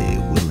was ready,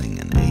 willing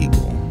and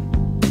able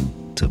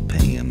to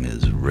pay him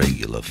his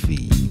regular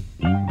fee,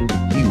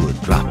 he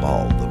would drop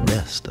all the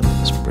rest of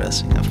his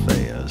pressing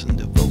affairs and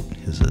devote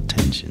his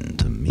attention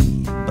to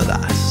me. But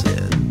I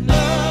said,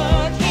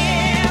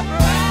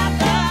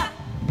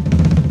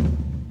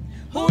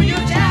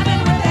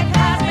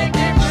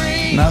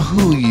 now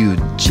who you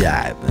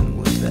jiving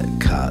with that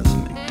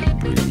cosmic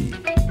debris?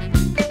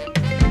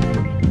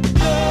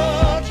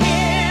 Look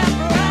here,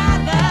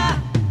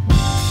 brother,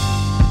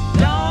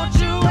 don't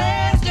you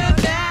waste your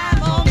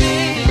time on me.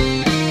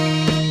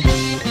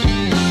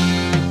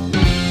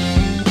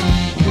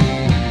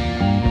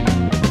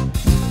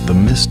 The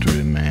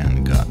mystery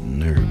man got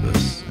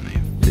nervous and he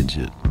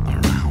fidgeted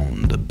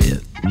around a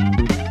bit.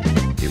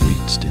 He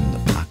reached in the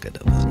pocket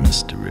of his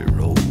mystery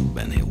robe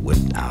and he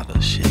whipped out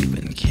a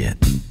shaving kit.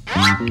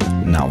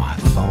 Now I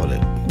thought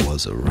it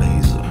was a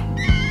razor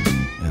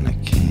and a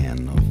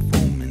can of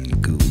foaming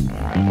goo,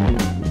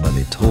 but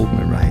he told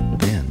me right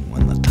then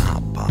when the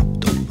top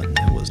popped open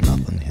there was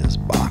nothing his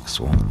box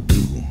won't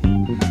do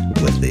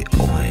with the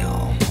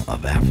oil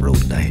of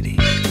Aphrodite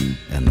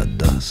and the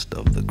dust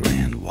of the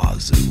Grand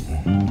Wazoo.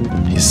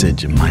 He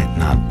said you might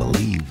not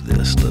believe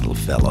this, little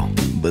fellow,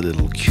 but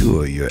it'll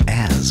cure your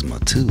asthma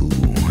too.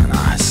 And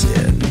I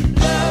said,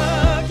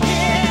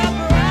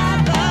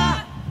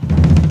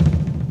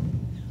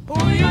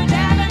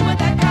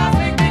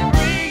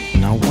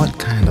 now what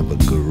kind of a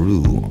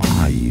guru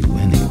are you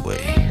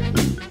anyway?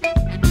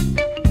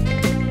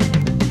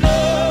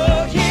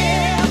 Look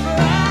here,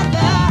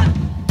 brother,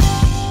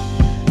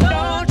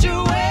 don't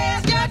you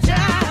waste your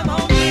time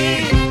on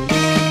me.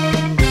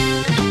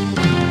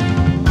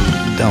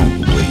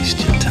 Don't waste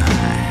your time.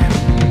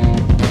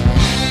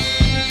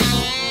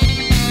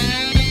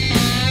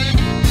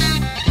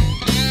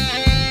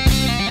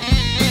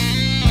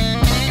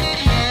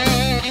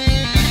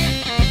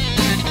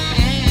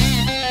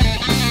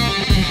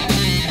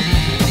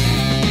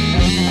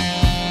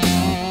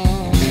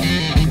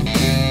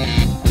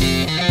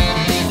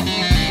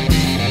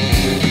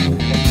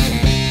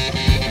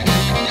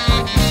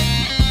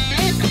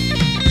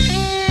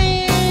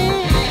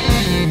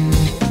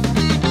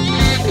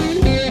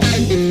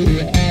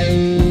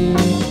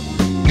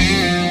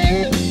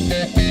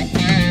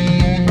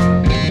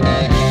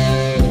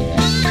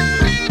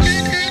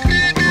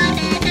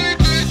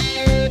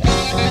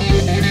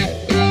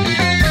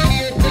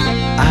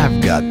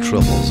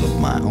 Troubles of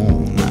my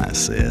own, I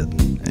said,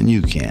 and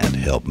you can't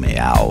help me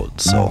out,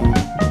 so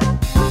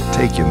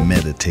take your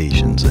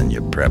meditations and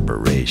your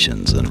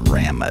preparations and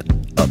ram it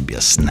up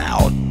your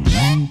snout.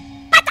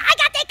 But I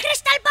got a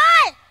crystal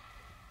ball!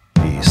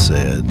 He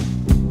said,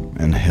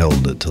 and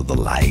held it to the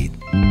light.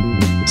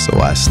 So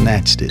I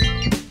snatched it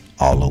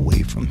all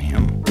away from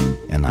him,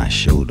 and I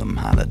showed him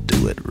how to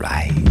do it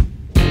right.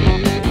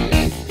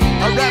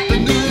 I wrapped the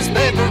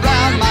newspaper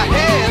around my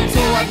head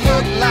so I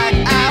looked like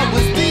I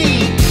was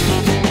deep.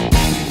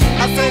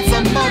 I said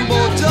some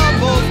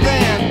mumbo-jumbo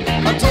then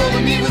I told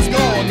him he was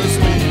going to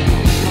sleep.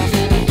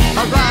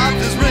 I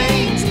robbed his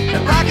rings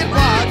and pocket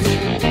watch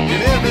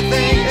and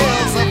everything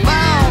else I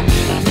found.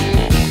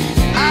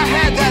 I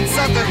had that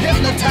sucker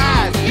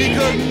hypnotized, he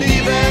couldn't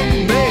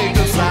even make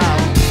a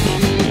sound.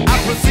 I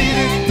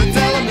proceeded to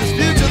tell him his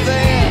future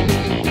then,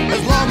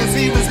 as long as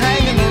he was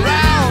hanging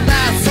around.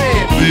 I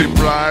said, the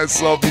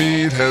price of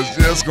meat has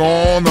just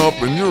gone up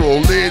and your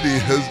old lady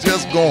has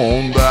just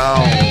gone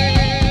down.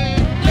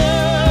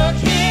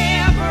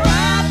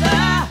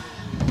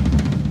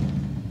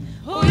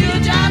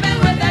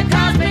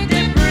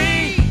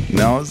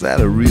 Now, is that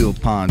a real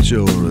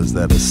poncho or is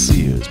that a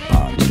Sears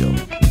poncho?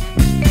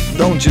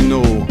 Don't you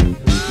know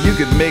you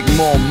could make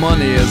more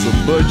money as a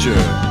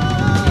butcher?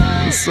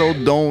 So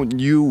don't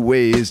you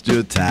waste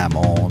your time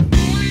on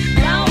me.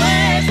 don't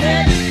waste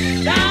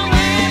it, don't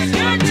waste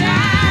your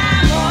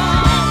time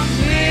on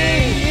me.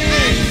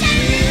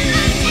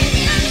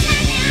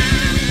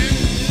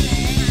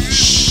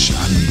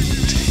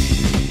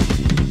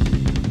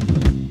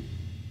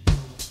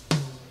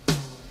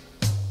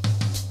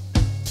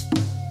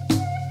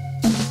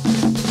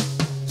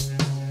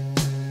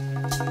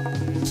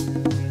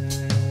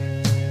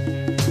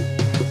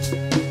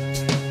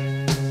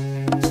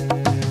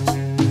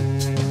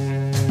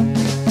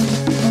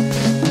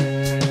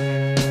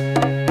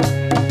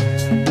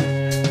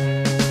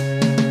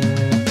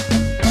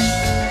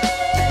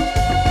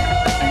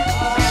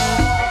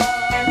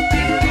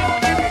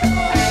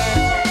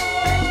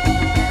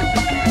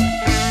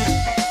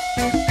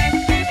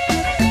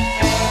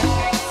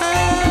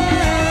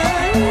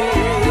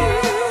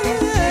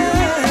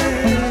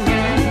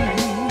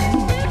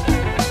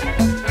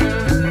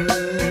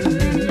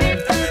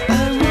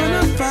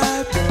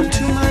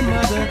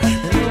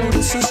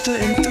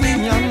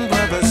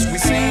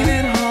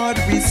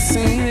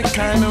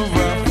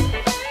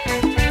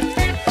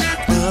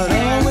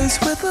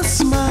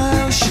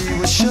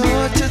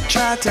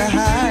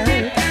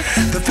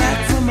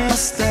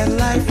 us that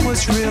life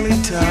was really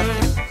tough.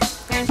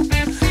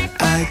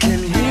 I can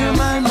hear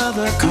my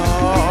mother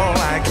call.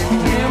 I can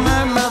hear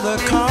my mother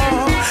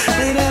call.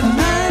 Late at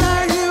night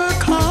I hear a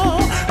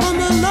call. On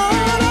the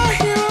Lord I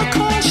hear a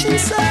call. She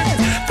says,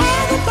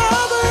 Father,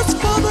 Father, it's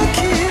for the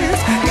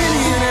kids.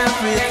 Any and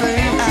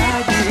everything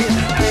I did.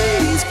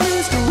 Please,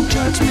 please don't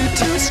judge me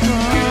too strong.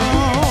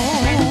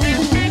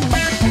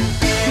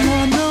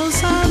 Lord knows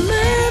I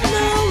made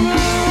no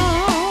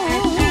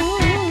wrong.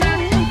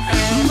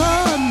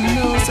 Lord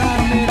knows I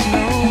made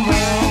no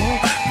wrong.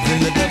 Then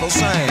the devil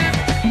sang,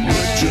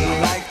 would you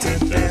like to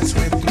dance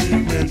with me?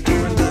 We're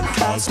doing the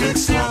cosmic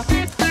slop.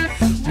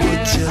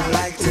 Would you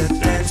like to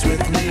dance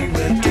with me?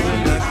 We're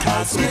doing the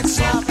cosmic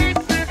slop.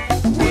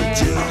 Would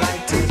you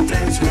like to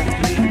dance with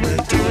me?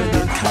 We're doing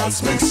the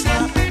cosmic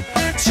slop.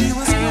 She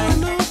was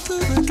going on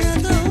through the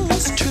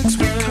ghettos. Tricks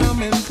would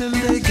come and then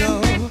they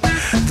go.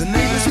 The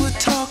neighbors would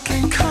talk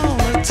and call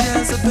her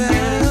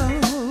Jezebel.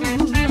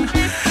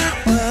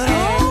 But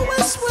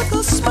always with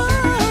a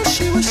smile,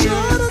 she was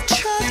sure to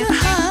try to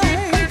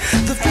hide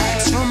the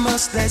facts from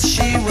us that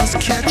she was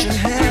catching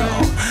hell.